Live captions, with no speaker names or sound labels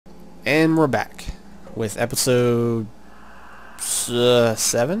And we're back with episode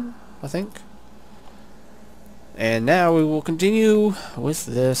 7, I think. And now we will continue with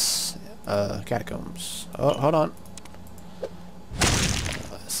this catacombs. Oh, hold on.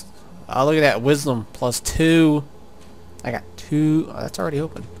 Oh, look at that. Wisdom plus 2. I got 2. Oh, that's already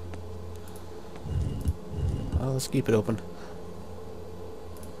open. Oh, let's keep it open.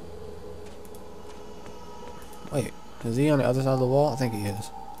 Wait, is he on the other side of the wall? I think he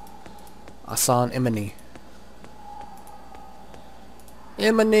is. I saw an Emily.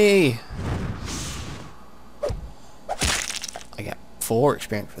 Emily! I got 4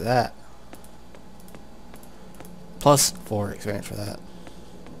 experience for that. Plus 4 experience for that.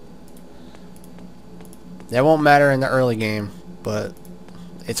 That won't matter in the early game, but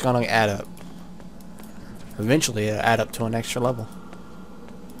it's gonna add up. Eventually it'll add up to an extra level.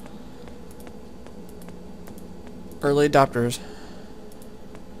 Early adopters.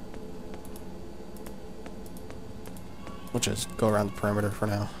 We'll just go around the perimeter for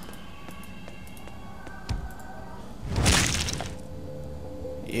now.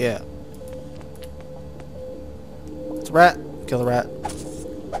 Yeah. It's a rat. Kill the rat.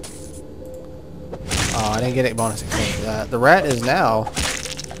 Oh, I didn't get a bonus experience for that. The rat is now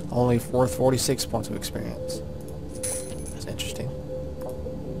only worth 46 points of experience. That's interesting.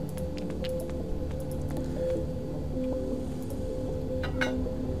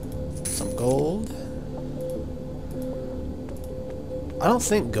 Some gold. I don't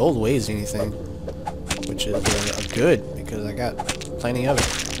think gold weighs anything, which is good because I got plenty of it.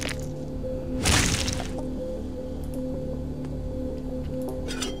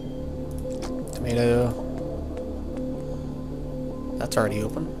 Tomato. That's already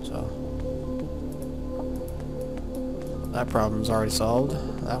open, so that problem's already solved.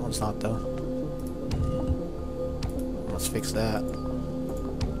 That one's not though. Let's fix that.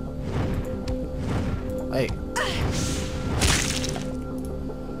 Hey.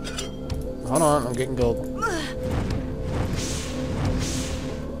 Hold on, I'm getting gold.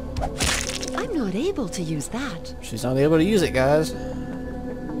 I'm not able to use that. She's not able to use it, guys.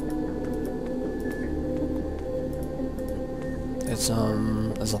 It's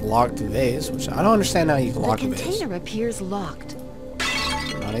a locked vase, which I don't understand how you can lock a vase. The container appears locked.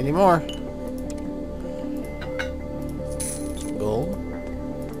 Not anymore. Some gold.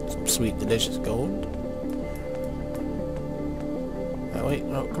 Some sweet, delicious gold. Oh, wait,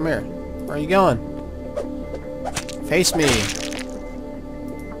 no, come here. Where are you going? Face me.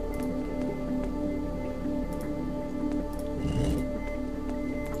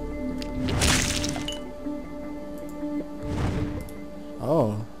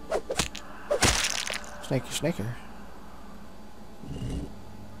 Oh. Snaker.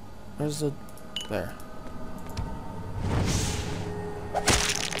 Where's the... There.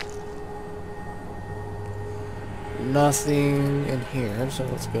 Nothing in here, so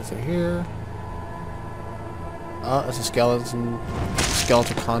let's go through here. Oh, it's a skeleton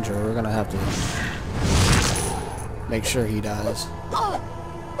conjurer. We're gonna have to make sure he dies.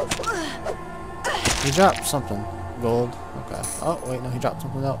 He dropped something. Gold. Okay. Oh, wait, no, he dropped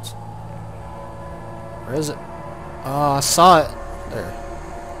something else. Where is it? Oh, I saw it. There.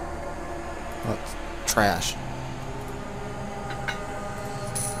 Oh, it's trash.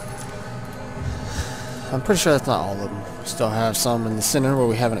 I'm pretty sure that's not all of them. We still have some in the center where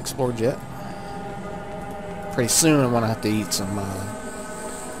we haven't explored yet. Pretty soon I'm gonna have to eat some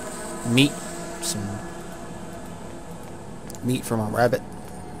meat. Some meat from a rabbit.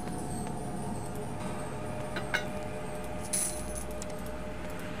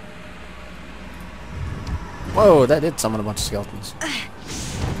 Whoa, that did summon a bunch of skeletons.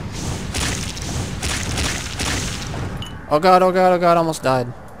 Oh god, oh god, oh god, I almost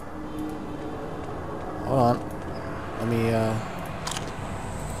died. Hold on. Let me,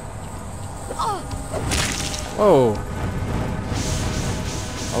 Whoa.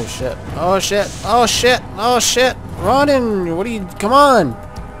 Oh shit. Oh shit. Oh shit. Oh shit. Running. What are you... Come on.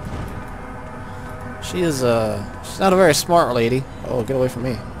 She is, she's not a very smart lady. Oh, get away from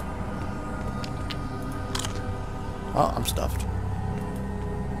me. Oh, I'm stuffed.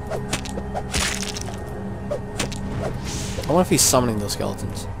 I wonder if he's summoning those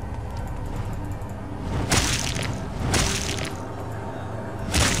skeletons.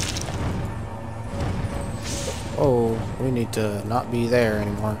 Oh, we need to not be there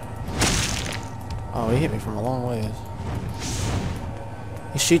anymore. Oh, he hit me from a long ways.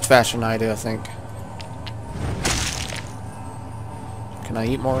 He shoots faster than I do, I think. Can I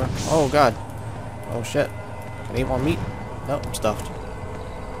eat more? Oh, God. Oh, shit. Can I eat more meat? Nope, I'm stuffed.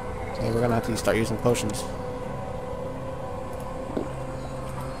 Okay, we're gonna have to start using potions.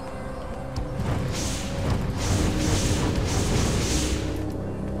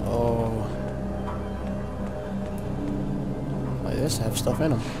 have stuff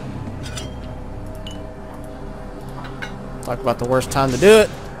in them. Talk about the worst time to do it.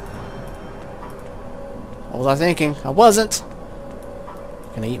 What was I thinking? I wasn't.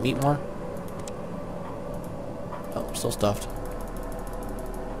 Can I eat meat more? Oh, I'm still stuffed.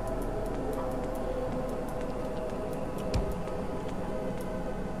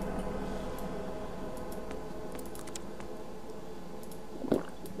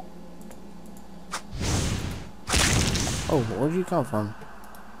 Oh, where'd you come from?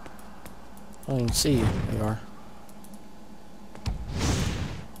 I don't even see you. There you are.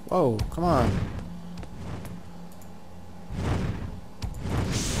 Whoa, come on.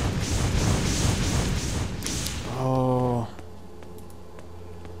 Oh.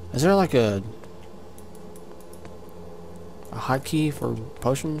 Is there like a hotkey for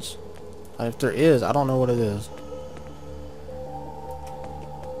potions? If there is, I don't know what it is.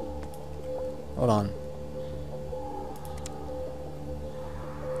 Hold on.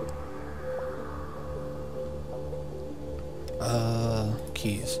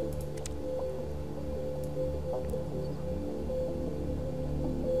 Keys.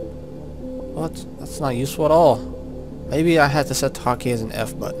 What? That's not useful at all. Maybe I had to set the hotkey as an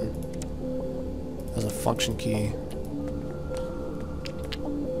F button. As a function key.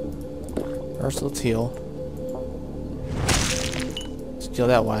 First, let's heal. Let's kill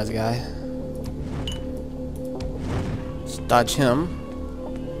that wise guy. Let's dodge him.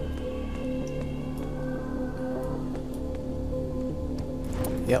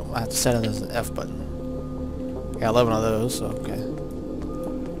 Yep, I have to set it as an F button. Got 11 of those, so okay.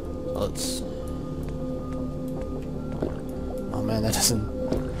 So let's... Oh man, that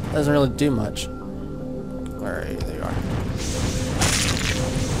doesn't really do much. Where are you? There you are.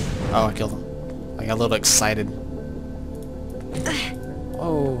 Oh, I killed him. I got a little excited.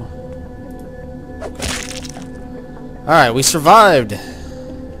 Oh. Okay. Alright, we survived.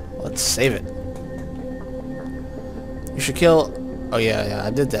 Let's save it. You should kill... Oh yeah,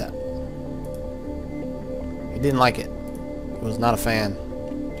 I did that. He didn't like it. He was not a fan.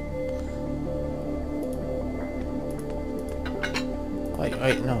 Wait,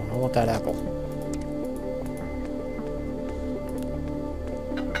 no, I want that apple.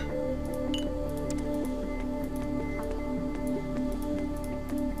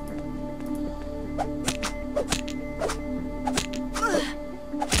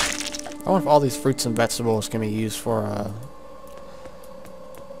 I wonder if all these fruits and vegetables can be used for,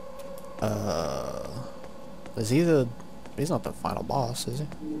 he's not the final boss, is he?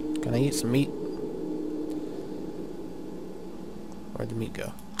 Can I eat some meat? Where'd the meat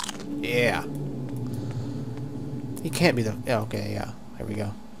go? Yeah. He can't be the... Yeah, okay, yeah. Here we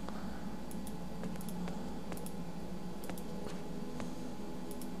go.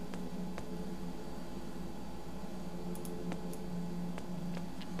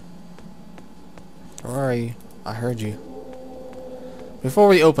 Where are you? I heard you. Before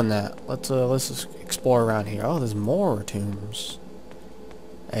we open that, let's just explore around here. Oh, there's more tombs.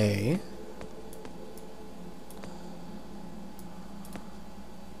 I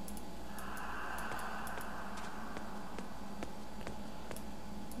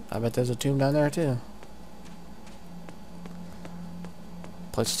bet there's a tomb down there too.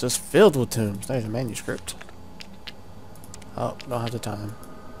 Place is just filled with tombs. There's a manuscript. Oh, don't have the time.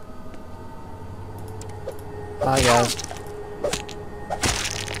 Hi guys.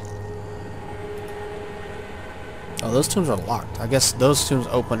 Oh, those tombs are locked. I guess those tombs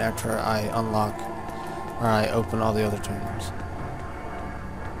open after I unlock, or I open all the other tombs.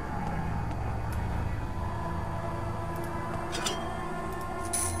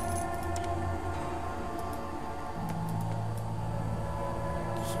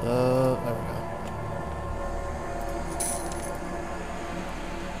 So, there we go.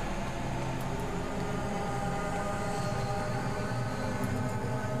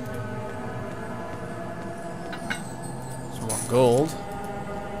 Gold.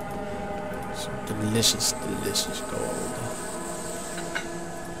 Some delicious, delicious gold.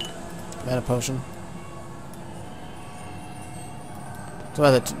 Mana potion. So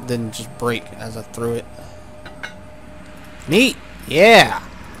that didn't just break as I threw it. Meat! Yeah!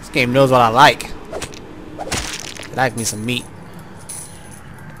 This game knows what I like. I like me some meat.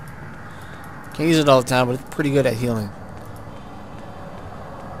 Can't use it all the time, but it's pretty good at healing.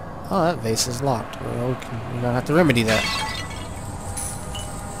 Oh, that vase is locked. Well, we're gonna have to remedy that.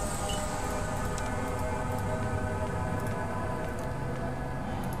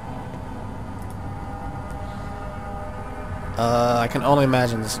 I can only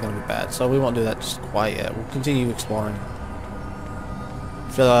imagine this is going to be bad, so we won't do that just quite yet. We'll continue exploring.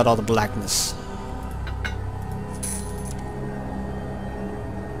 Fill out all the blackness.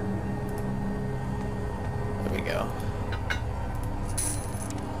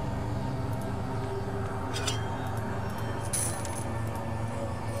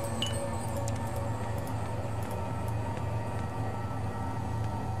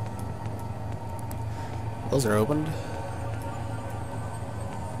 Those are opened.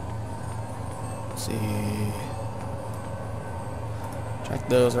 Let's see. Check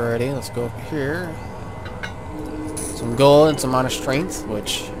those already. Let's go up here. Some gold and some minor strength,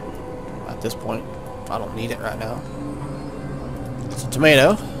 which at this point I don't need it right now. It's a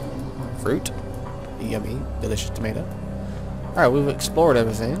tomato. Fruit. Yummy. Delicious tomato. Alright, we've explored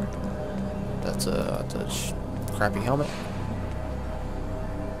everything. That's a crappy helmet.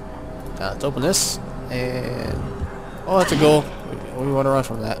 Now let's open this. And... oh, that's a goal. We want to run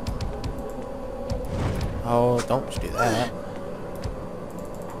from that. Oh, don't you do that.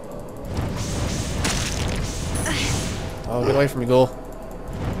 Oh, get away from me, ghoul.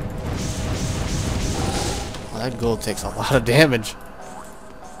 Oh, that ghoul takes a lot of damage.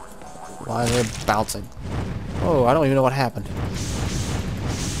 Why are they bouncing? Oh, I don't even know what happened.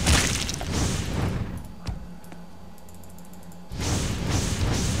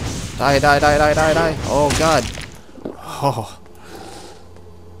 Die, die, die, die, die, die. Oh, God. Oh.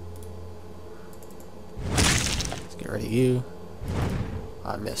 Let's get rid of you.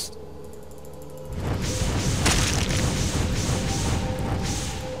 I missed.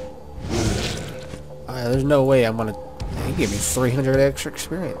 There's no way I'm gonna... he gave me 300 extra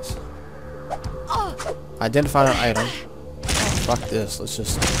experience. Identified an item. Oh, fuck this. Let's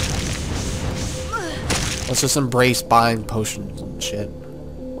just embrace buying potions and shit.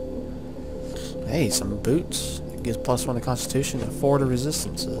 Hey, some boots. It gives +1 to Constitution and 4 to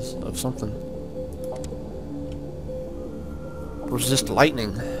resistances of something. Resist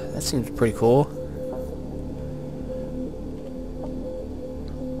lightning. That seems pretty cool.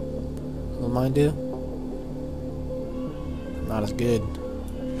 What will mine do? Not as good.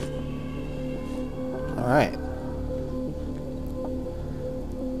 Alright.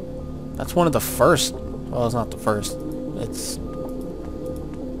 That's one of the first... well, it's not the first. It's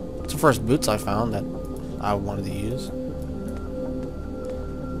the first boots I found that I wanted to use.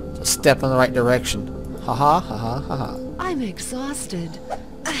 It's a step in the right direction. Haha, haha, haha. I'm exhausted.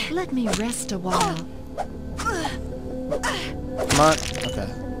 Let me rest a while. Come on. Okay.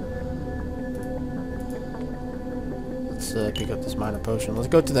 Let's pick up this minor potion. Let's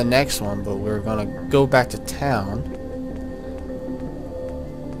go to the next one, but we're gonna go back to town.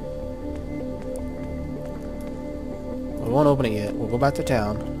 We won't open it yet. We'll go back to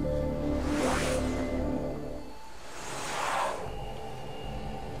town.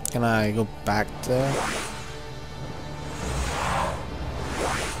 Can I go back there?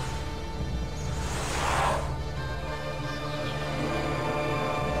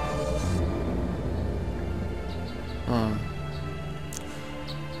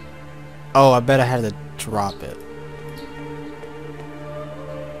 Oh, I bet I had to drop it.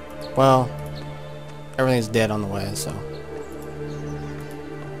 Well, everything's dead on the way, so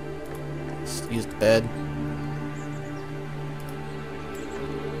let's use the bed.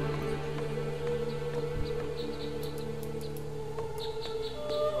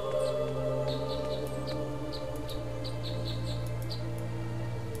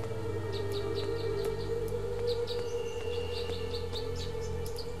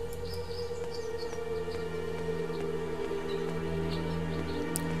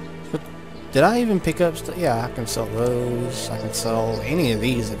 Did I even pick up stuff? Yeah, I can sell those. I can sell any of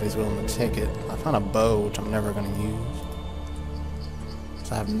these if he's willing to take it. I found a bow, which I'm never going to use.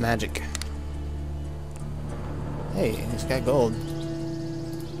 So I have magic. Hey, he's got gold.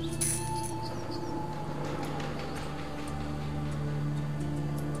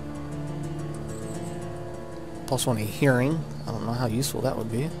 +1 hearing. I don't know how useful that would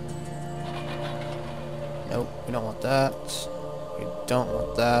be. Nope, we don't want that. We don't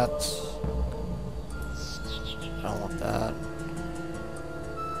want that. I don't want that.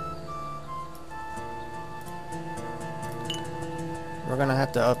 We're gonna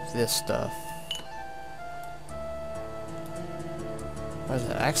have to up this stuff. Where's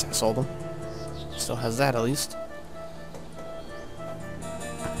that axe? I sold them. Still has that at least.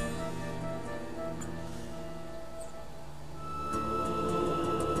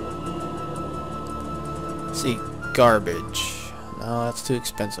 Let's see, garbage. No, that's too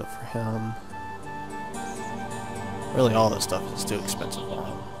expensive for him. Really, all this stuff is too expensive for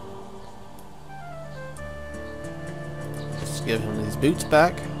him. Let's give him these boots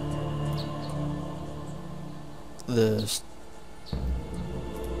back. This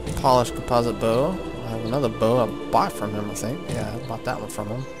polished composite bow. I have another bow I bought from him, I think. Yeah, I bought that one from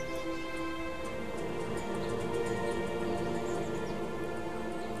him.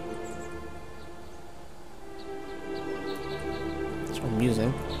 That's what I'm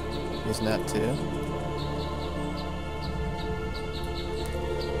using. Using that too.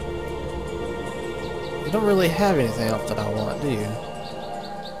 You don't really have anything else that I want, do you? In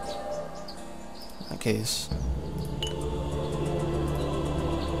that case.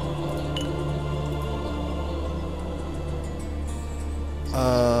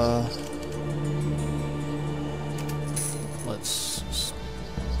 Let's...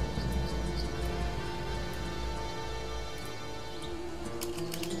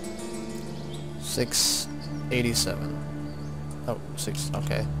 687. Oh, 6,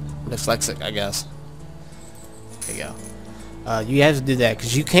 okay. Dyslexic, I guess. There you go. You have to do that,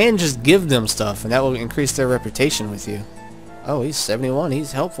 because you can just give them stuff, and that will increase their reputation with you. Oh, he's 71.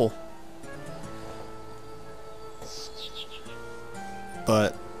 He's helpful.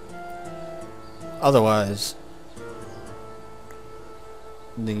 But otherwise,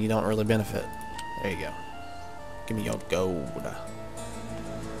 then you don't really benefit. There you go. Give me your gold.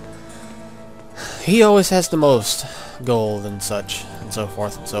 He always has the most gold and such, and so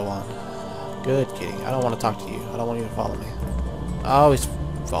forth and so on. Good kitty. I don't want to talk to you. I don't want you to follow me. Always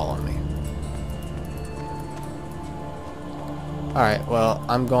following me. Alright, well,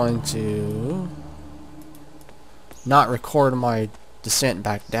 I'm going to not record my descent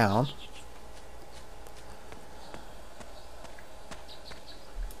back down.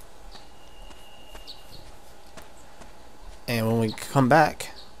 And when we come back,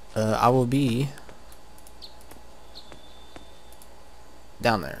 I will be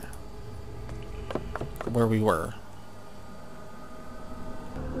down there where we were.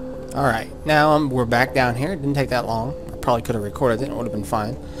 Alright, now we're back down here. It didn't take that long. I probably could have recorded it. It would have been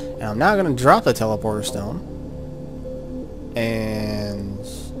fine. And I'm now going to drop the teleporter stone. And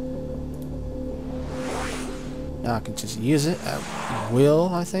now I can just use it at will,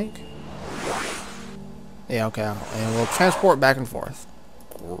 I think. Yeah, okay. And we'll transport back and forth.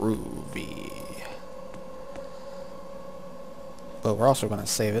 Groovy. But we're also going to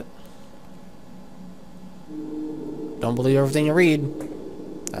save it. Don't believe everything you read.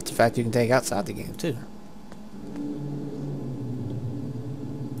 That's a fact you can take outside the game, too.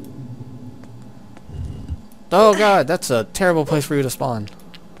 Oh god, that's a terrible place for you to spawn.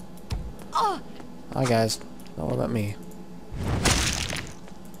 Hi guys. Don't worry about me.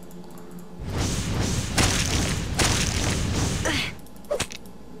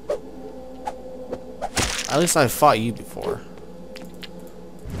 At least I fought you before.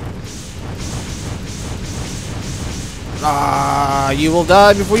 Ah, you will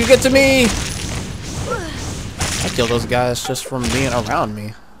die before you get to me! I kill those guys just from being around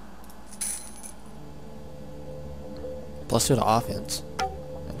me. Plus 2 to offense.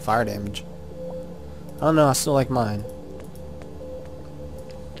 And fire damage. I don't know, I still like mine.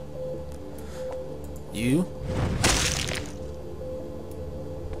 You?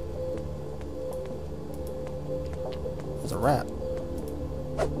 There's a rat.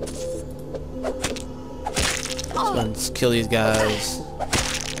 Let's kill these guys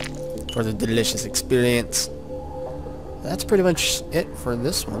for the delicious experience. That's pretty much it for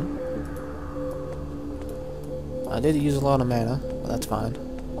this one. I did use a lot of mana, but that's fine.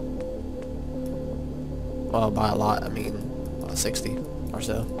 Well, by a lot, I mean 60 or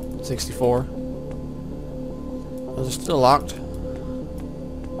so. 64. Those are still locked.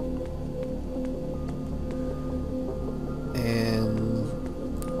 And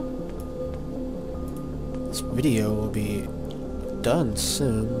this video will be done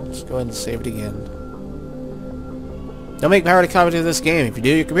soon. Let's go ahead and save it again. Don't make pirated copies of this game. If you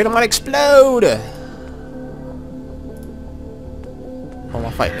do, your computer might explode! I want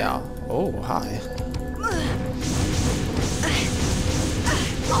to fight now. Oh, hi.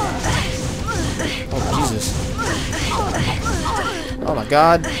 Oh, Jesus. Oh my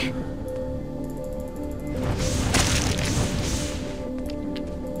god.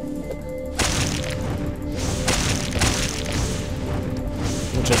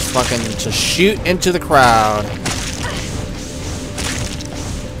 We'll just shoot into the crowd.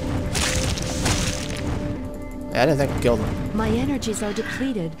 Yeah, I didn't think I killed him. My energies are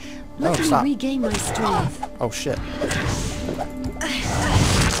depleted. Let me stop. regain my strength. Oh shit.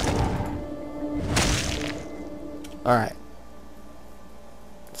 Alright.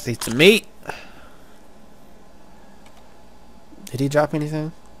 Let's eat some meat. Did he drop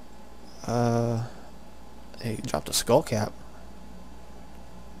anything? He dropped a skull cap.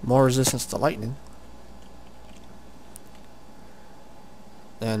 More resistance to lightning.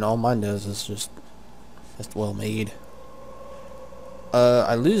 And all mine does is just well made.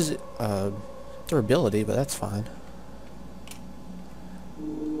 I lose durability, but that's fine.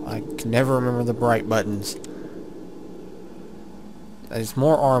 I can never remember the bright buttons. It's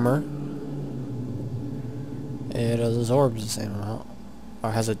more armor. It absorbs the same amount.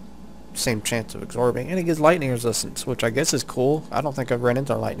 Or has a same chance of absorbing, and it gives lightning resistance, which I guess is cool. I don't think I've run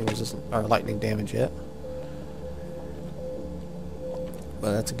into lightning resistance or lightning damage yet,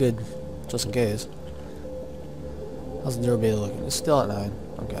 but that's good, just in case. How's the durability looking? It's still at 9.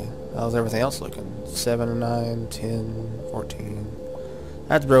 Okay. How's everything else looking? 7 and 9, 10, 14.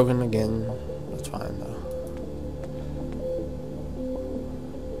 That's broken again. That's fine though.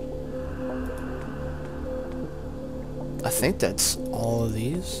 I think that's all of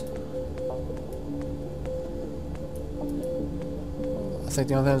these. I think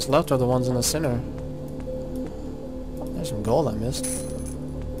the only thing that's left are the ones in the center. There's some gold I missed.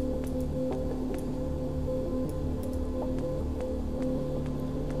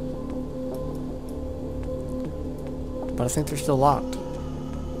 But I think they're still locked.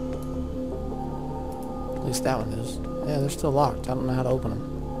 At least that one is. Yeah, they're still locked. I don't know how to open them.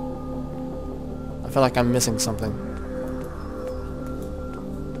 I feel like I'm missing something.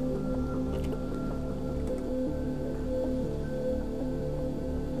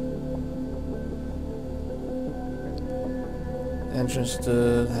 Entrance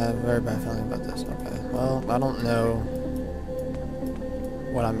to have a very bad feeling about this. Okay. Well, I don't know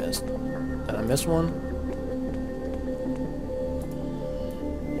what I missed. Did I miss one?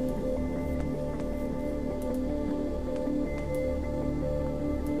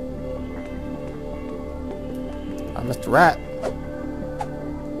 I missed a rat.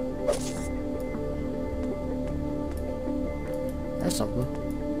 There's something.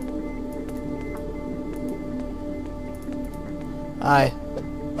 Hi.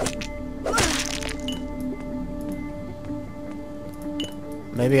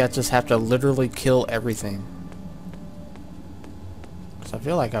 Maybe I just have to literally kill everything. Because I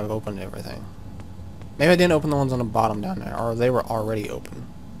feel like I've opened everything. Maybe I didn't open the ones on the bottom down there, or they were already open.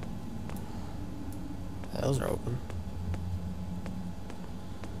 Yeah, those are open.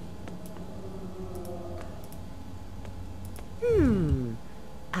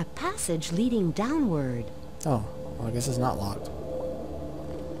 A passage leading downward. Oh, well, I guess it's not locked.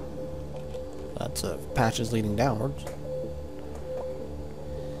 That's patches leading downwards.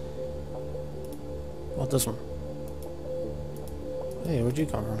 What, this one? Hey, where'd you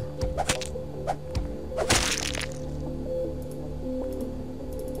come from?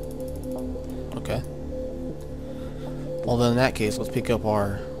 Okay. Well, then in that case, let's pick up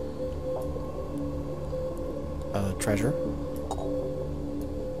our treasure.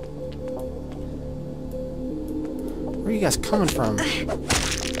 Where are you guys coming from?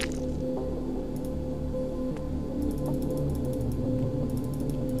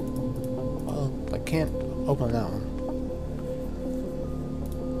 Well, I can't open that one.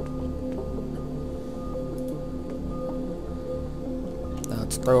 Now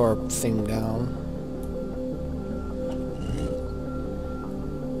let's throw our thing down.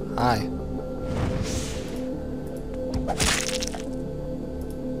 Hi.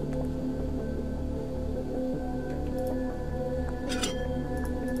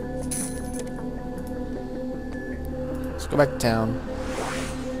 Go back to town.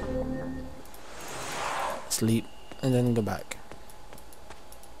 Sleep. And then go back.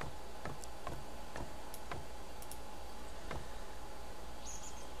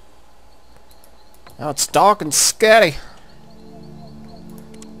 Now it's dark and scary.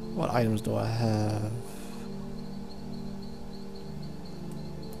 What items do I have?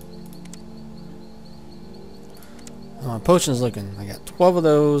 Oh, my potion's looking. I got 12 of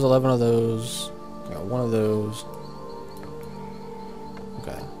those, 11 of those. I got 1 of those.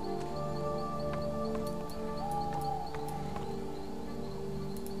 Okay.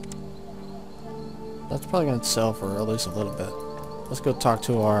 That's probably going to sell for at least a little bit. Let's go talk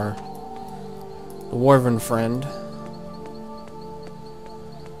to our dwarven friend.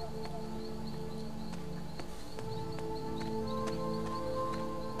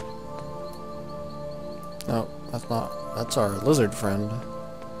 No, that's not. That's our lizard friend.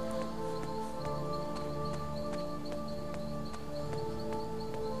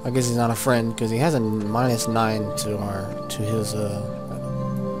 I guess he's not a friend because he has a -9 to his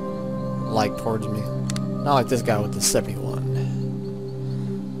like towards me. Not like this guy with the 71.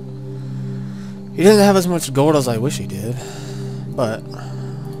 He doesn't have as much gold as I wish he did. But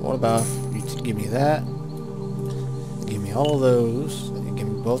what about if you give me that? Give me all of those. And you give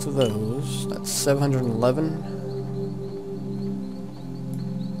me both of those. That's 711.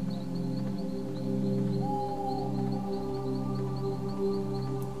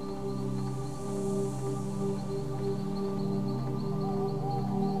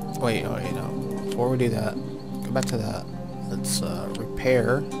 Wait, no. Before we do that, go back to that. Let's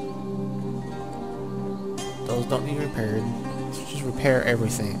repair. Those don't need repaired. Let's just repair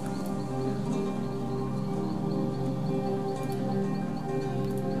everything.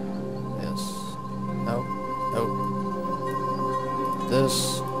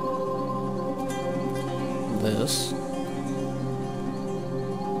 this. This.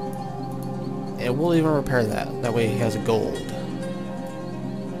 And we'll even repair that. That way he has gold.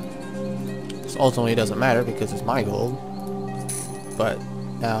 So ultimately it doesn't matter because it's my gold. But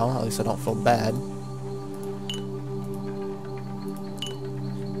now, at least I don't feel bad.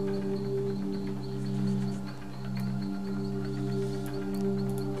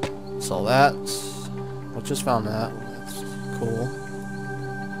 So that's... we just found that. That's cool.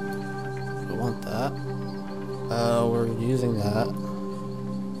 We want that. We're using that.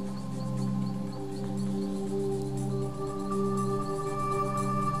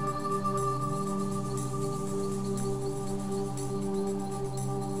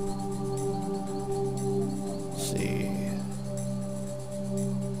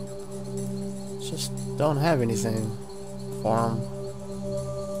 Just don't have anything for him.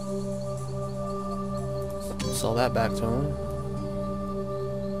 Sell that back to him.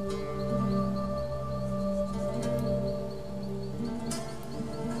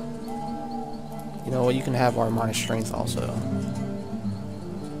 You know what? You can have our minus strength also.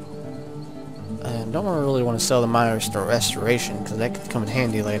 And don't really want to sell the minor restoration because that could come in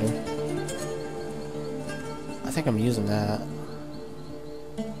handy later. I think I'm using that.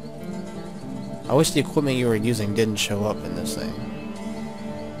 I wish the equipment you were using didn't show up in this thing.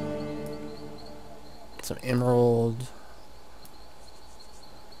 Some emerald.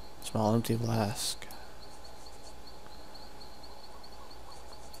 Small empty flask.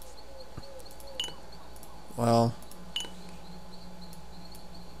 Well.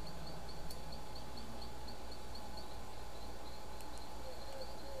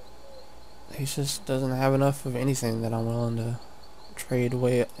 He just doesn't have enough of anything that I'm willing to trade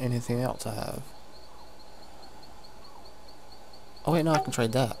away anything else I have. Oh wait, no, I can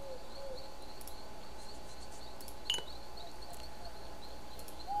trade that.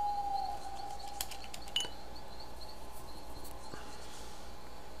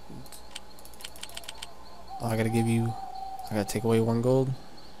 Oh, I gotta take away 1 gold.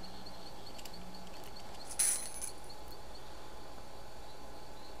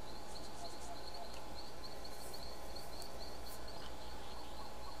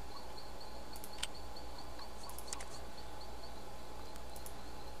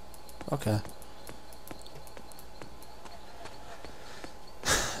 Okay.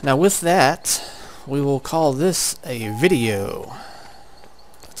 Now with that, we will call this a video.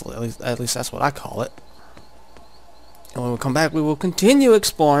 At least that's what I call it. And when we come back, we will continue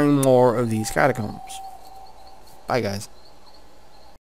exploring more of these catacombs. Bye, guys.